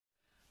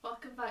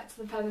welcome back to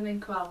the Pen and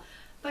Ink Well.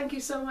 Thank you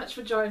so much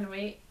for joining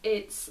me.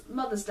 It's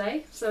Mother's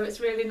Day, so it's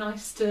really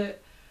nice to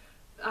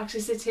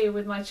actually sit here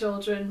with my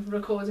children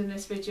recording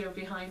this video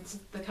behind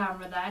the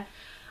camera there,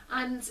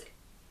 and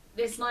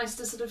it's nice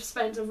to sort of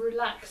spend a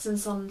relaxing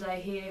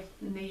Sunday here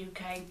in the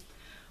UK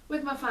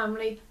with my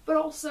family, but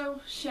also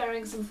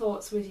sharing some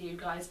thoughts with you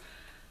guys.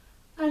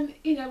 And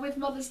you know, with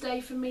Mother's Day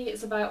for me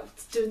it's about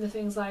doing the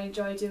things I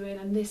enjoy doing,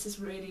 and this is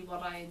really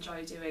what I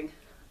enjoy doing.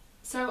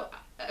 So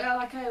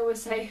like I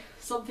always say,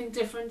 something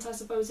different. I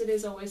suppose it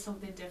is always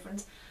something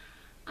different,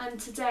 and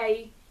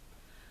today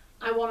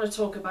I want to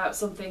talk about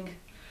something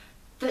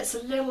that's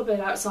a little bit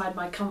outside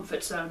my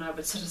comfort zone, I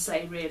would sort of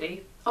say,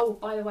 really. Oh,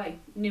 by the way,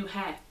 new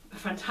hair,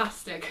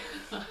 fantastic.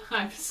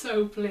 I'm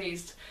so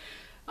pleased.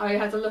 I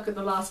had a look at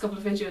the last couple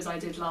of videos I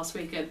did last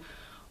week and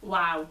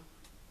wow,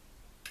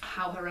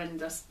 how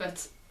horrendous,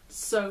 but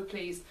so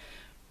pleased.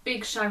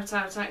 Big shout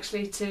out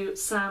actually to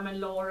Sam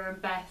and Laura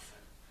and Beth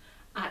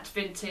at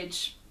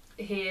Vintage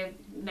here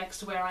next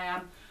to where I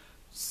am.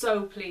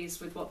 So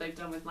pleased with what they've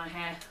done with my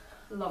hair.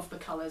 Love the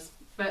colours.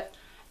 But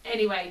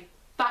anyway,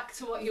 back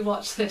to what you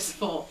watch this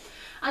for.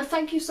 And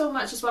thank you so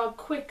much as well,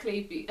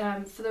 quickly,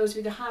 for those of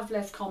you that have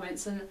left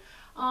comments and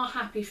are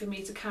happy for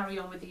me to carry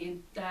on with the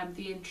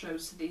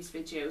intros to these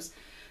videos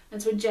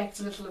and to inject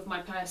a little of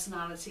my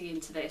personality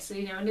into this,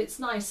 you know. And it's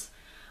nice.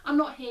 I'm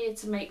not here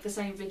to make the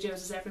same videos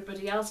as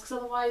everybody else, because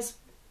otherwise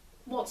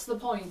what's the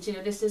point? You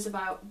know, this is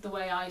about the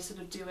way I sort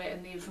of do it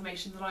and the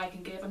information that I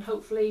can give, and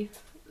hopefully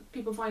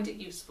people find it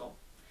useful.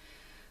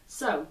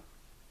 So,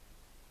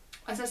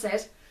 as I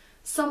said,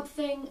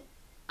 something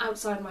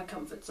outside my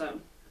comfort zone,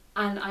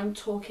 and I'm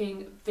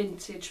talking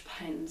vintage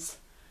pens.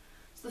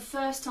 It's the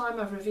first time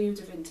I've reviewed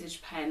a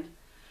vintage pen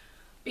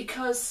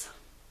because,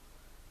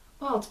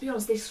 well, to be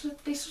honest, they sort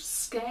of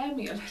scare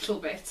me a little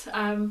bit.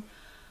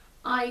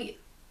 I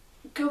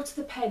go to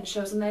the pen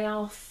shows and they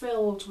are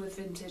filled with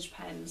vintage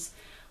pens.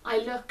 I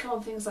look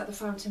on things like the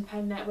Fountain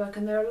Pen Network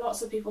and there are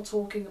lots of people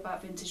talking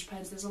about vintage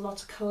pens. There's a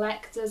lot of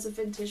collectors of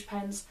vintage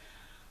pens,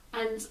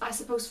 and I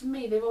suppose for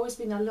me they've always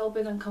been a little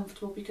bit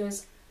uncomfortable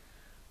because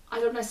I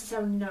don't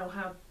necessarily know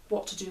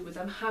what to do with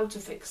them, how to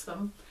fix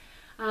them.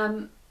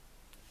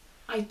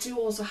 I do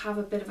also have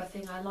a bit of a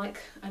thing. I like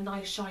a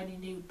nice shiny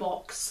new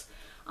box.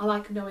 I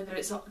like knowing that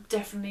it's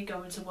definitely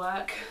going to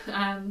work.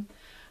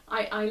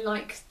 I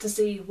like to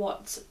see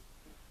what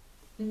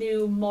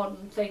new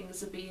modern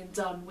things are being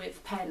done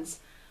with pens.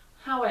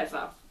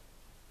 However,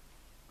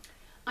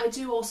 I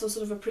do also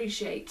sort of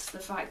appreciate the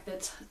fact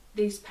that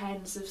these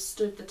pens have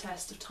stood the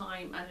test of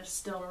time and are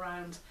still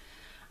around.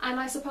 And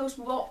I suppose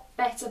what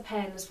better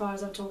pen, as far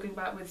as I'm talking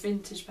about with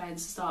vintage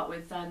pens to start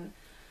with, than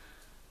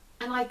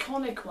an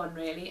iconic one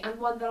really, and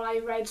one that I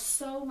read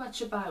so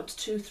much about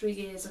 2-3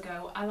 years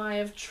ago, and I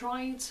have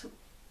tried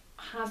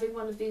having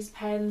one of these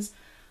pens.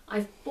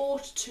 I've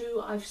bought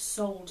two, I've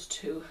sold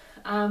two,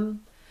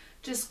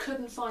 just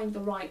couldn't find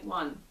the right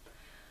one.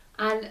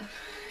 And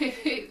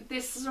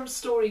this sort of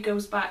story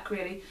goes back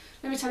really.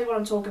 Let me tell you what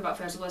I'm talking about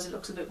first, otherwise it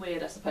looks a bit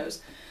weird I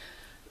suppose.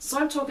 So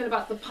I'm talking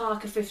about the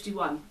Parker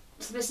 51.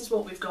 So this is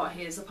what we've got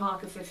here, is the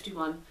Parker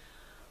 51.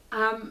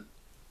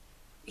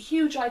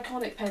 Huge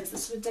iconic pens that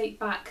sort of date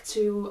back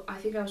to, I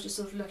think I was just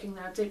sort of looking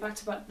now, date back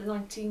to about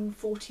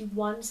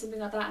 1941, something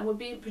like that, and were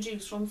being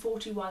produced from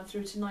 41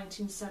 through to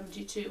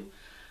 1972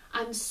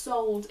 and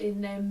sold in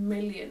their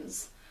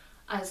millions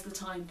as the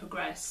time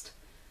progressed.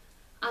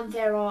 And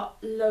there are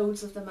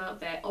loads of them out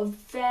there of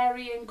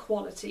varying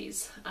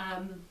qualities,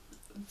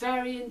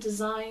 varying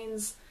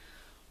designs,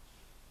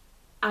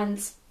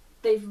 and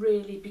they've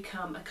really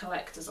become a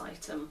collector's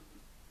item.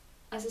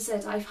 As I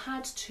said, I've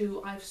had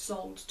two, I've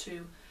sold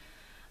two,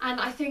 and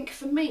I think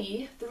for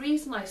me the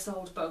reason I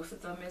sold both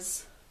of them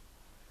is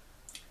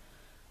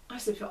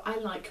I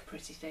like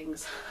pretty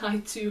things. I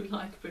do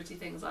like pretty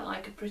things. I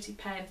like a pretty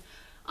pen,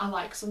 I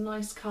like some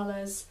nice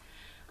colours.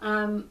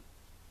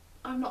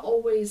 I'm not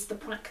always the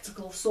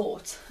practical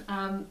sort.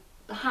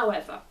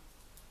 However,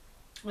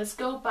 let's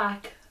go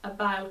back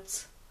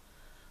about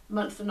a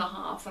month and a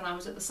half when I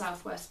was at the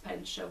Southwest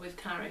Pen Show with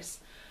Caris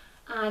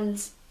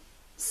and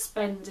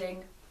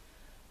spending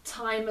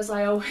time, as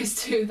I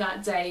always do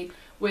that day,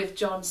 with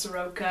John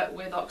Sorowka,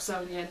 with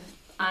Oxonian,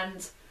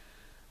 and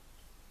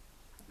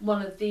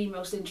one of the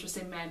most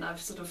interesting men I've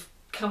sort of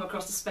come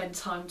across to spend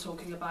time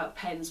talking about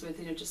pens with,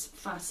 you know, just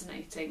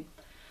fascinating.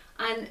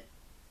 And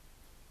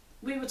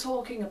we were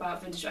talking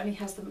about vintage, and he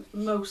has the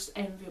most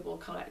enviable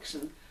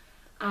collection,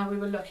 and we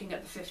were looking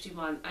at the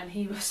 51 and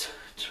he was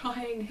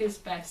trying his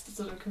best to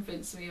sort of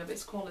convince me of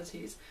its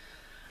qualities,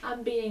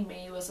 and being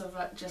me was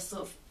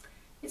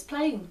it's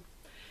plain,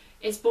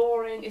 it's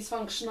boring, it's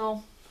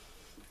functional.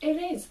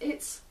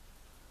 It's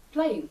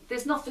plain.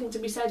 There's nothing to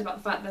be said about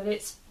the fact that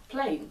it's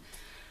plain.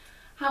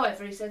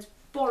 However, he said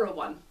borrow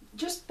one,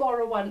 just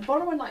borrow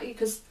one like you,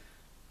 because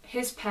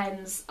his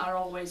pens are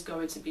always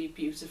going to be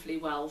beautifully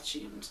well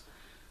tuned.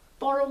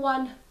 Borrow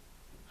one,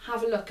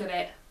 have a look at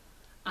it,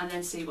 and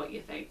then see what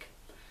you think.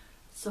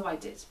 So I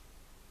did,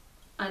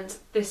 and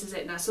this is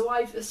it now. So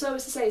as I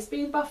say, it's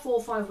been about 4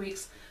 or 5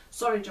 weeks.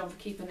 Sorry, John, for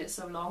keeping it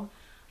so long.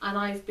 and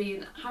I've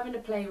been having a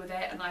play with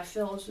it, and I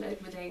filled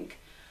it with ink,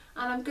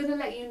 and I'm going to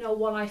let you know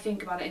what I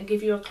think about it and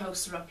give you a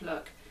closer up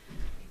look.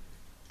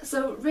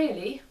 So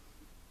really,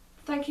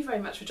 thank you very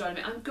much for joining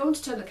me. I'm going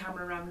to turn the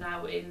camera around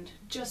now in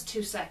just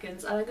 2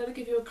 seconds, and I'm going to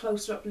give you a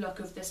closer up look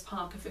of this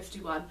Parker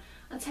 51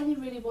 and tell you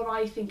really what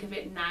I think of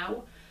it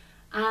now,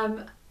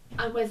 and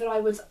whether I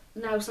would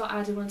now start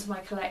adding one to my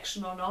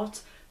collection or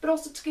not, but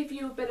also to give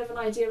you a bit of an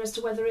idea as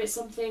to whether it's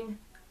something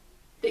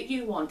that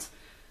you want.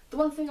 The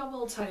one thing I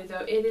will tell you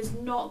though, it is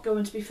not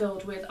going to be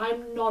filled with,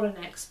 I'm not an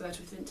expert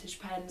with vintage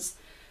pens,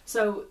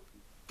 so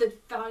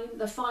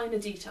the finer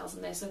details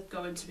in this are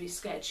going to be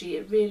sketchy.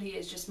 It really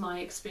is just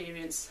my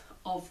experience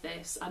of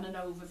this and an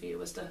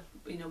overview as to,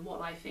 you know, what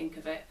I think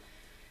of it.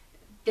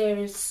 There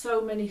is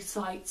so many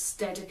sites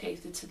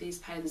dedicated to these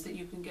pens that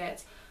you can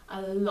get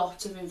a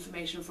lot of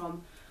information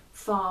from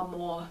far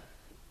more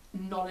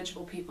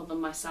knowledgeable people than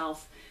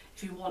myself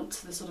if you want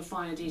the sort of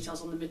finer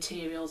details on the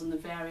materials and the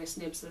various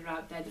nibs that are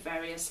out there, the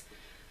various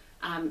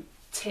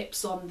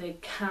tips on the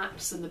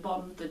caps and the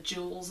bottom, the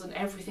jewels and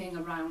everything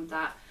around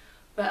that.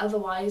 But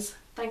otherwise,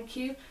 thank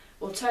you.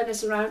 We'll turn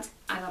this around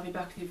and I'll be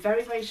back with you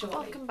very, very shortly.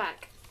 Welcome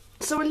back.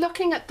 So we're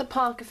looking at the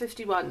Parker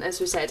 51, as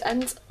we said,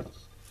 and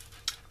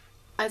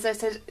as I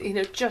said, you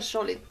know, just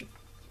shortly,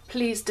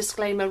 please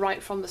disclaimer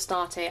right from the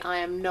start here, I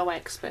am no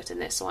expert in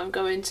this, so I'm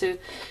going to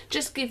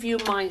just give you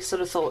my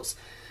sort of thoughts.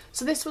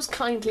 So this was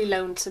kindly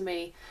loaned to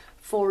me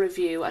for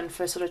review and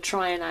for sort of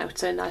trying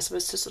out, and I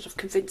suppose to sort of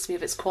convince me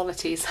of its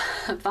qualities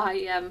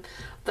by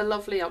the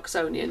lovely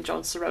Oxonian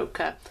John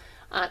Sorowka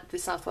at the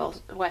South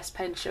West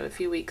Pen Show a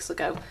few weeks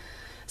ago.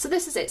 So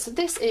this is it. So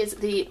this is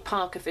the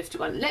Parker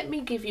 51. Let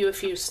me give you a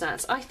few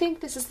stats. I think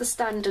this is the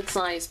standard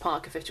size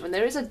Parker 51.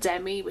 There is a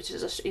demi, which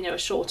is a, you know, a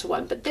shorter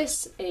one, but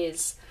this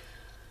is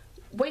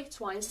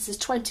weight-wise. This is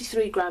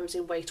 23 grams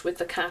in weight with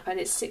the cap, and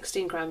it's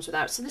 16 grams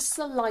without. So this is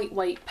a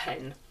lightweight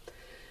pen.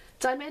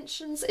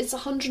 Dimensions: it's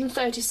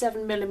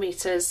 137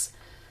 millimeters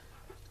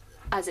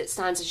as it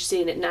stands, as you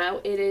see in it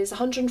now. It is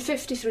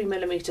 153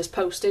 millimeters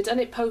posted,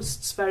 and it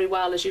posts very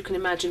well, as you can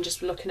imagine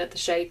just looking at the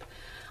shape.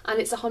 And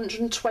it's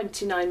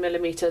 129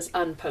 millimeters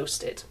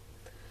unposted.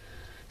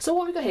 So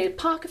what we've got here,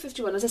 Parker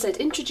 51, as I said,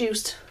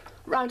 introduced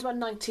around about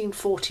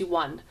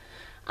 1941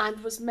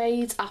 and was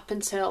made up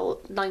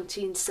until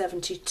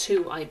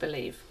 1972, I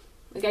believe.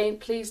 Again,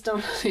 please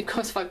don't, of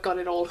course, if I've got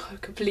it all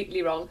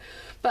completely wrong,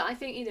 but I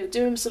think, you know,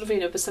 doing sort of, you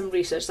know, some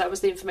research, that was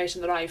the information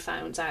that I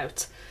found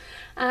out.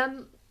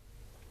 And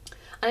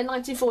in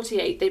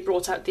 1948 they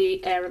brought out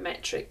the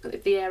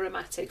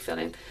Aeromatic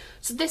filling.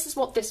 So this is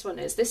what this one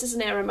is. This is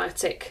an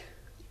Aeromatic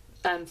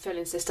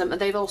filling system, and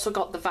they've also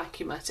got the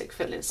Vacuumatic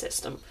filling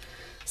system.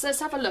 So let's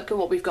have a look at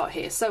what we've got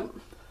here. So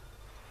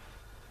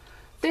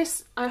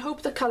this, I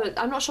hope the colour,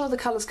 I'm not sure the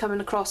colour's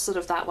coming across sort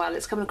of that well.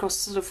 It's coming across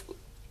sort of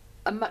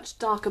a much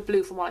darker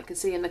blue from what I can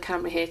see in the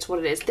camera here to what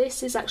it is.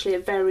 This is actually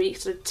a very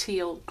sort of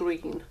teal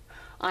green,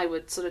 I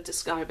would sort of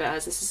describe it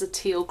as. This is a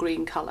teal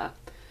green colour.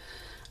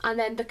 And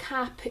then the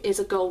cap is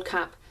a gold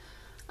cap.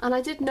 And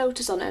I did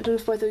notice on it, I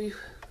don't know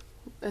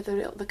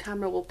whether the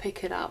camera will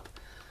pick it up,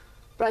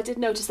 but I did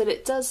notice that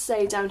it does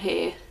say down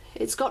here,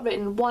 it's got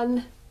written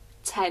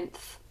 1/10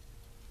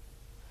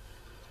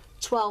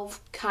 12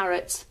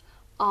 carat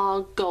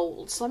are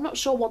gold. So I'm not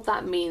sure what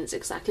that means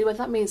exactly, whether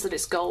that means that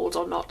it's gold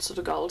or not sort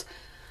of gold.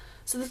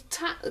 So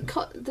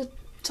the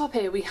top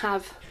here we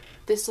have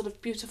this sort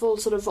of beautiful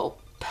sort of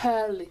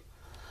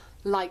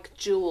pearl-like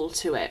jewel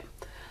to it.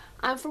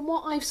 And from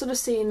what I've sort of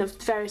seen of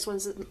various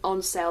ones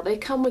on sale, they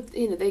come with,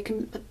 you know, they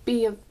can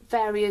be a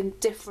varying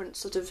different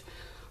sort of,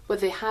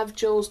 whether they have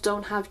jewels,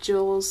 don't have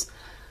jewels.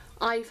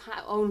 I've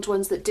owned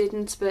ones that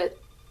didn't, but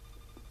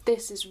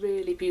this is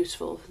really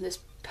beautiful, this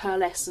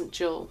pearlescent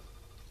jewel.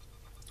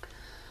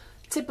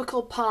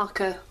 Typical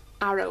Parker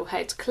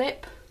arrowhead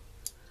clip.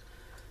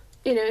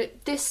 You know,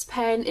 this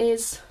pen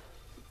is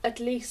at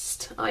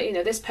least, you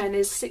know, this pen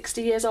is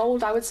 60 years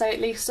old, I would say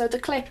at least. So the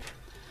clip,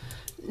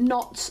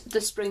 not the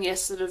springiest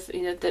sort of,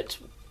 you know, that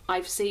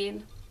I've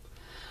seen.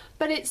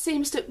 But it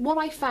seems to, what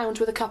I found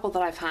with a couple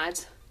that I've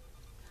had,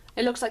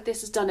 it looks like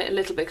this has done it a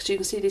little bit, because you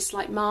can see these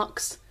slight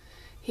marks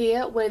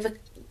here where the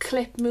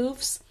clip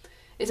moves,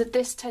 is that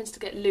this tends to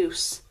get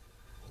loose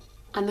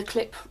and the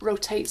clip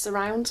rotates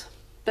around.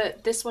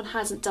 But this one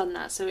hasn't done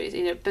that, so it,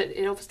 you know, but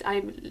it obviously,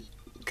 I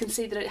can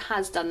see that it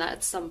has done that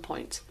at some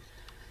point.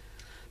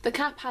 The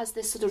cap has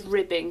this sort of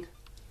ribbing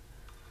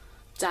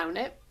down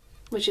it,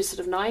 which is sort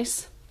of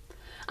nice,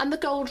 and the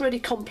gold really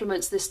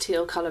complements this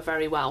teal colour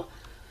very well.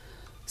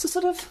 So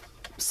sort of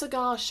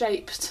cigar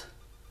shaped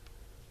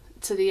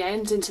to the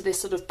end, into this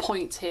sort of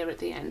point here at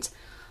the end.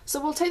 So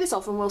we'll take this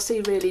off and we'll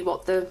see really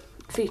what the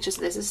features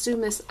of this. Let's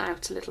zoom this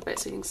out a little bit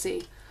so you can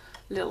see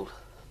a little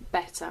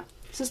better.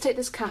 So let's take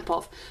this cap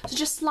off. So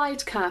just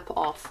slide cap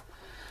off.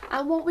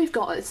 And what we've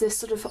got is this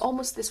sort of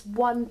almost this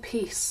one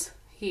piece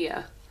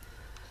here.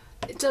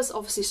 It does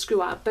obviously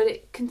screw out, but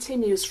it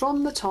continues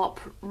from the top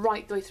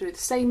right the way through, the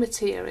same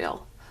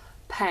material,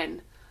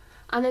 pen.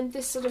 And then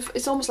this sort of,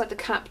 it's almost like the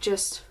cap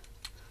just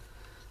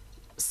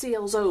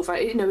seals over.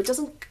 You know, it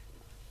doesn't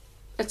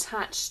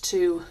attached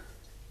to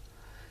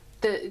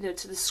the,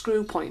 to the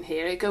screw point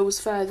here. It goes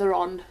further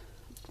on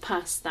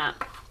past that.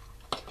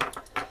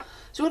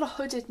 So we've got a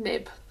hooded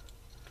nib,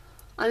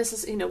 and this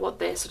is, what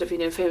they're sort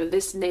of,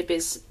 this nib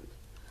is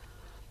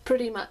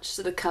pretty much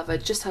sort of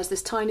covered, just has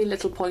this tiny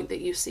little point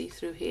that you see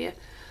through here.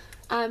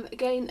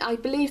 Again, I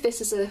believe this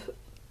is a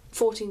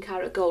 14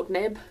 karat gold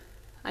nib,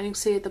 and you can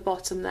see at the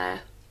bottom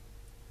there.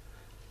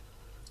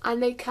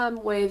 And they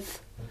come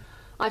with,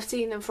 I've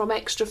seen them from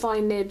extra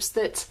fine nibs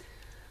that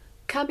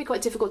can be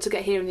quite difficult to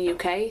get here in the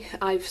UK.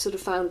 I've sort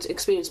of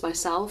experienced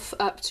myself,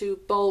 up to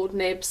bold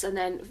nibs, and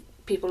then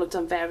people have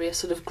done various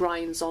sort of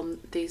grinds on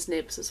these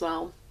nibs as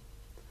well.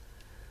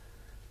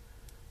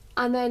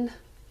 And then,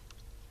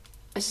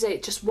 as I say,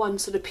 just one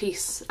sort of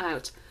piece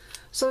out.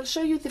 So I'll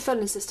show you the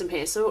filling system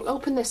here. So I'll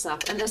open this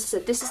up, and as I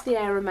said, this is the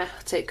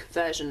Aeromatic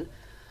version,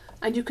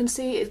 and you can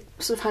see it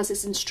sort of has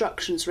its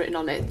instructions written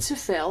on it. To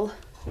fill,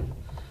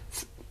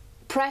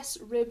 press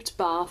ribbed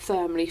bar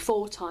firmly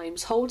 4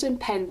 times, holding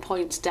pen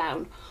point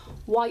down,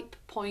 wipe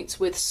point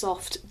with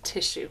soft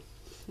tissue,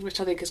 which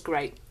I think is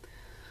great.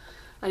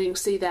 And you can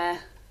see there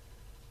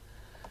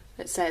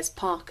it says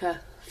Parker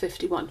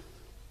 51.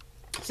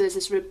 So there's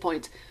this rib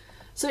point.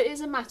 So it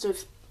is a matter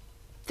of,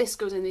 this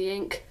goes in the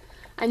ink,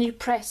 and you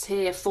press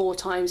here 4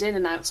 times, in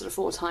and out sort of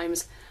 4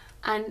 times,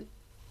 and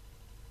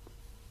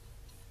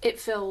it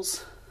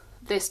fills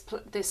this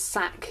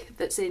sack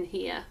that's in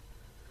here,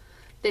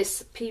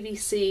 this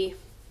PVC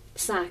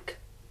sack,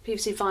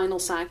 PVC vinyl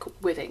sack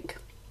with ink.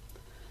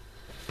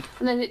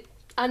 And then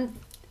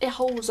it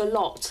holds a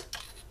lot.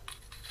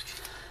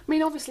 I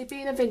mean, obviously,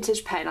 being a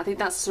vintage pen, I think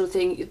that's the sort of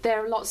thing,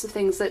 there are lots of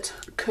things that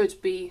could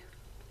be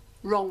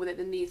wrong with it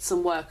that needs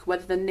some work,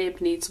 whether the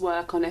nib needs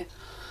work on it,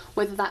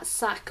 whether that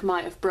sack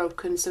might have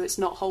broken so it's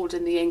not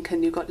holding the ink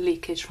and you've got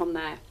leakage from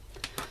there.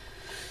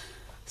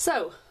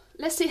 So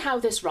let's see how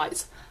this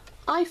writes.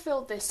 I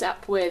filled this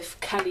up with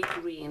Kelly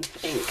Green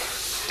ink.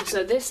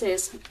 So this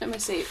is, let me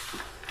see,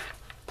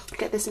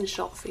 get this in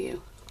shot for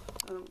you.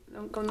 Oh,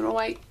 don't go the wrong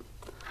way.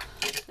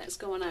 Let's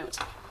go on out.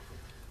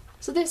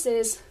 So this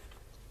is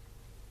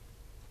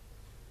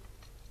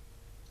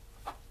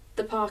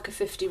the Parker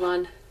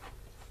 51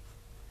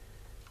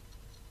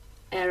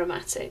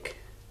 Aeromatic.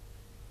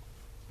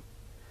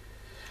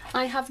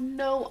 I have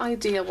no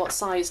idea what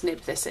size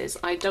nib this is.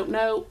 I don't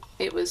know.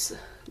 It was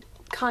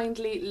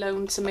kindly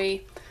loaned to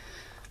me.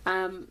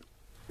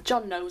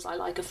 John knows I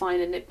like a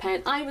finer nib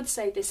pen. I would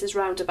say this is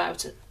round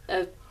about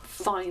a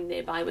fine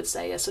nib, I would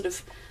say, a sort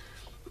of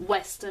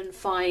western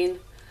fine,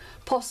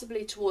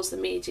 possibly towards the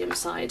medium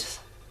side.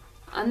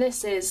 And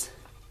this is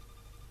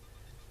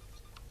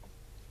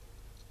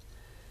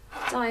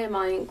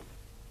Diamine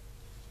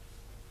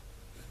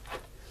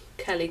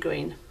Kelly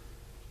Green.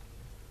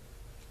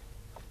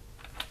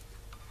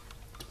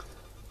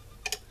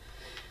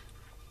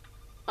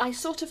 I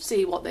sort of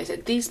see what they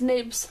said. These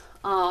nibs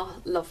are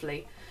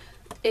lovely.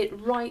 It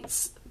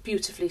writes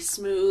beautifully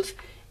smooth,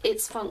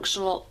 it's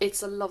functional,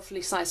 it's a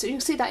lovely size. So you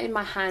can see that in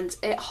my hand,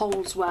 it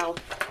holds well.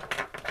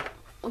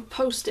 I'll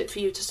post it for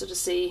you to sort of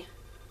see.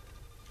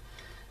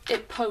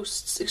 It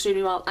posts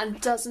extremely well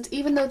and doesn't,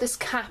 even though this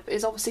cap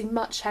is obviously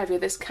much heavier,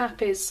 this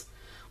cap is,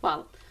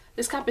 well,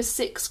 this cap is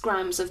 6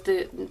 grams of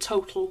the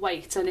total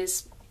weight and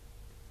is,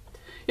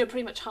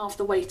 pretty much half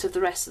the weight of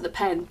the rest of the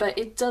pen, but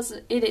it does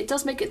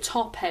make it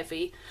top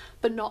heavy,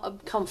 but not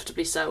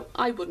uncomfortably so.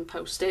 I wouldn't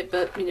post it,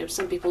 but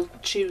some people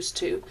choose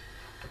to,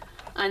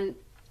 and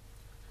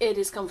it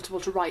is comfortable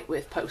to write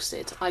with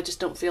posted. I just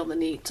don't feel the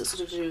need to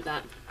sort of do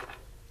that.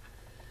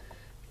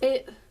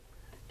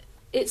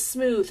 It's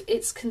smooth,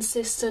 it's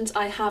consistent.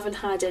 I haven't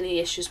had any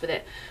issues with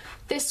it.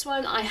 This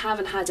one I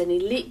haven't had any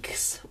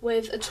leaks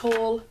with at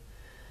all.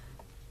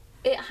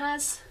 It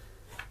has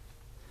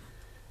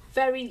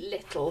very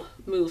little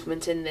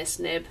movement in this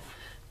nib,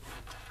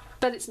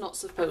 but it's not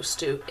supposed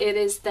to. It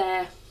is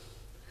there.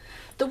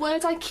 The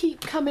word I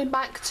keep coming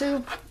back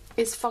to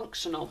is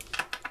functional.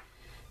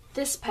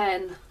 This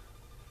pen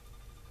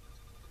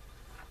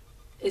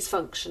is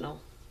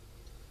functional.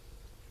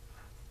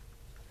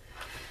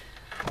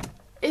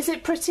 Is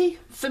it pretty?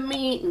 For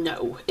me,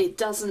 no. It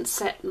doesn't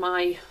set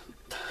my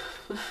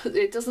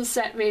it doesn't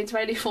set me into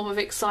any form of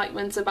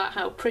excitement about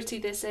how pretty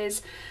this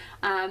is.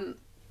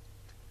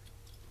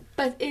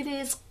 But it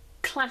is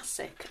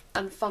classic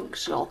and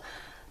functional,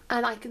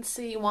 and I can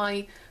see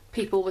why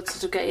people would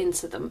sort of get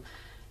into them.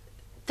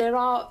 There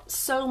are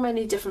so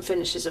many different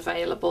finishes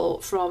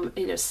available, from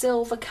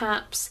silver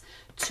caps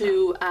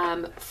to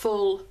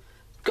full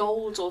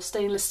gold or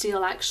stainless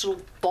steel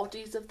actual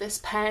bodies of this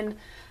pen.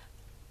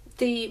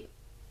 I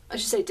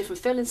should say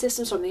different filling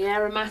systems, from the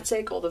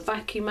Aeromatic or the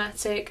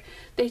Vacuumatic.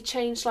 They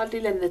changed slightly,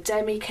 then the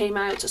Demi came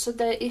out. So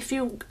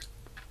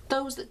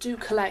those that do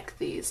collect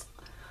these,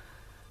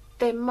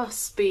 there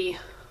must be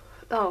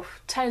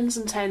tens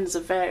and tens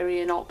of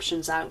varying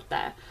options out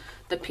there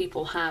that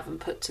people have and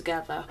put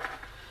together.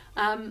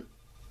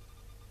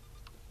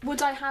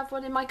 Would I have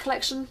one in my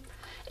collection?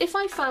 If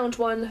I found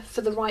one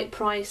for the right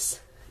price,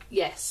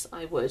 yes,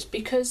 I would,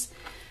 because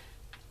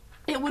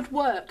it would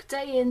work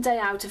day in, day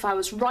out. If I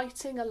was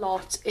writing a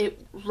lot,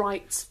 it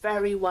writes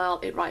very well,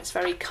 it writes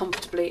very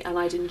comfortably, and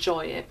I'd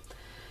enjoy it.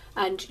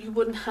 And you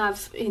wouldn't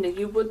have, you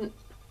know,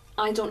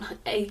 I don't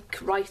ache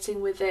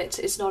writing with it,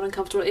 it's not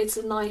uncomfortable, it's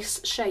a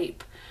nice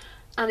shape.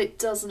 And it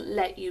doesn't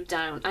let you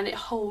down, and it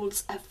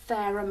holds a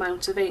fair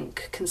amount of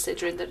ink,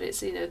 considering that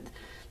it's, you know,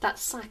 that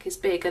sack is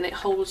big and it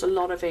holds a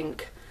lot of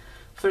ink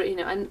for, you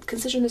know, and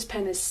considering this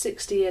pen is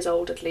 60 years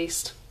old at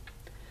least,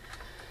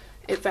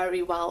 it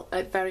very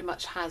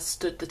much has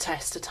stood the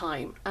test of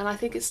time, and I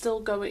think it's still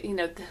going, you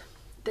know,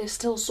 they're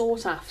still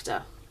sought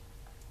after.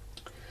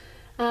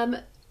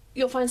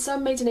 You'll find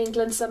some made in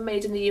England, some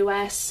made in the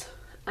US.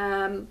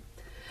 I don't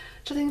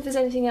think if there's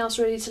anything else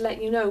really to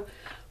let you know.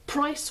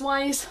 Price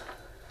wise,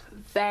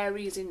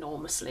 varies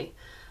enormously,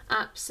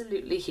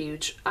 absolutely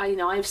huge.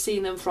 I've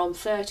seen them from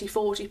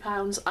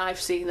 £30–40, I've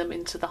seen them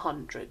into the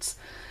hundreds.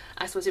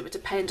 I suppose it would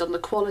depend on the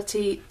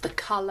quality, the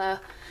colour,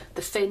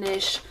 the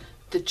finish,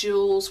 the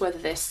jewels, whether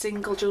they're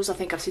single jewels. I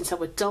think I've seen some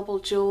with double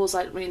jewels.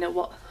 I'm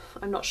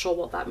not sure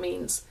what that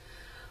means.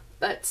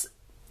 But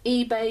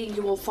eBay,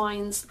 you will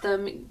find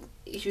them.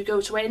 If you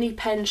go to any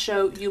pen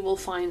show, you will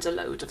find a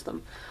load of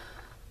them.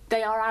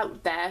 They are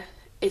out there.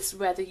 It's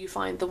whether you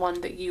find the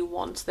one that you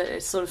want, that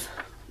is sort of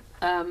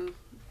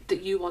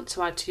that you want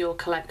to add to your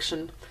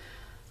collection.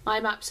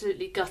 I'm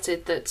absolutely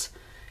gutted that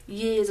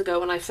years ago,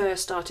 when I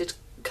first started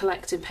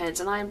collecting pens,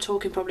 and I am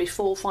talking probably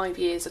 4 or 5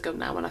 years ago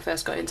now, when I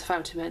first got into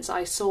fountain pens,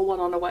 I saw one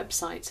on a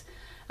website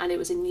and it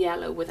was in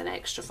yellow with an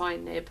extra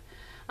fine nib,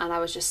 and I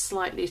was just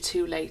slightly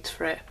too late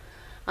for it,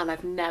 and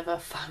I've never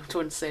found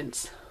one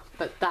since.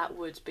 But that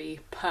would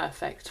be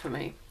perfect for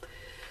me.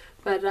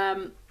 But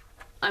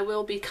I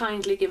will be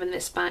kindly giving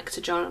this back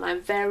to John, and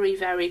I'm very,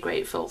 very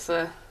grateful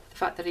for the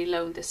fact that he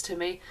loaned this to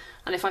me.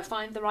 And if I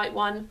find the right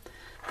one,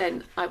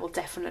 then I will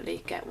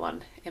definitely get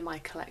one in my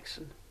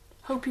collection.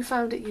 Hope you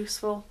found it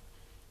useful.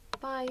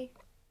 Bye.